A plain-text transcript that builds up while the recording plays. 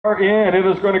In. It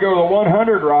is going to go the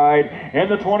 100 ride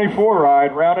and the 24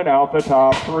 ride, rounding out the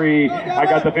top three. I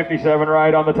got the 57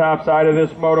 ride on the top side of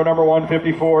this moto, number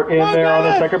 154 in there on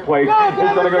the second place.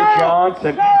 It's going to go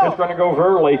Johnson. It's going to go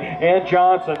Verley and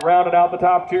Johnson, rounding out the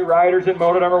top two riders in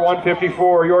moto number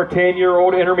 154, your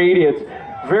 10-year-old intermediates.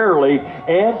 Verley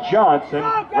and Johnson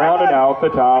rounding out the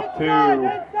top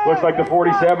two. Looks like the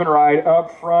 47 ride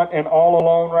up front and all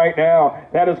alone right now.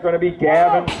 That is going to be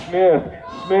Gavin Smith.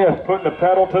 Smith putting the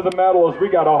pedal to the metal as we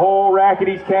got a whole rack of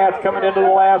these cats coming into the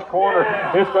last corner.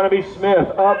 It's going to be Smith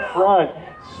up front.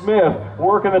 Smith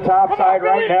working the top side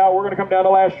right now. We're going to come down the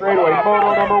last straightaway.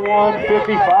 Moto number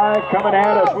 155 coming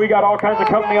at us. We got all kinds of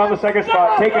company on the second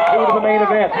spot. Taking two to the main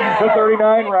event. The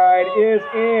 39 ride is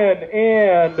in,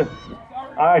 and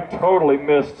I totally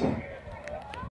missed